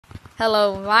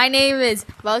Hello, my name is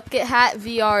Bucket Hat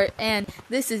VR, and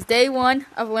this is day 1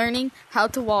 of learning how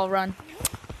to wall run.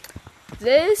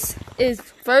 This is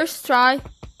first try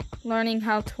learning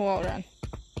how to wall run.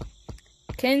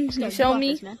 Can you show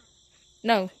me?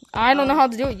 No, I don't know how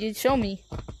to do it. You show me.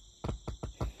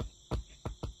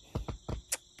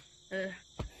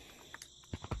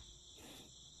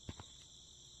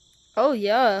 Oh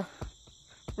yeah.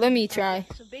 Let me try.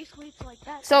 So basically it's like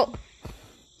that. So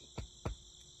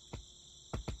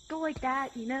go like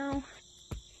that, you know?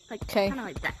 Like okay. kinda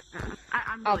like that.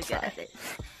 I'm really good at it.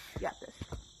 You got this.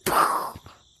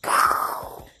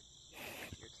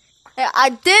 Yeah, I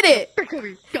did it!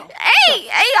 Go. Hey,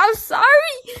 I'm sorry!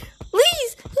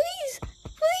 Please!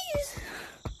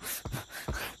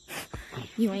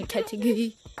 You ain't catching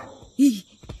me.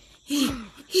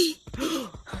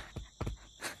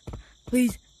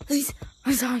 Please,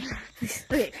 I'm sorry. Please.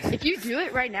 Okay, if you do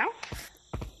it right now,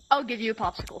 I'll give you a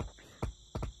popsicle.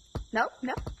 No,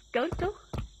 go.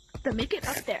 Then make it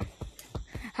up there.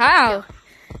 How?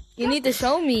 You need to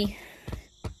show me.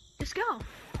 Just go.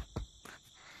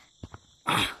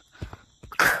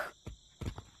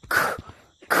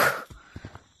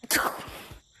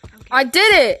 I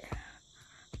did it!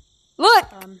 Look!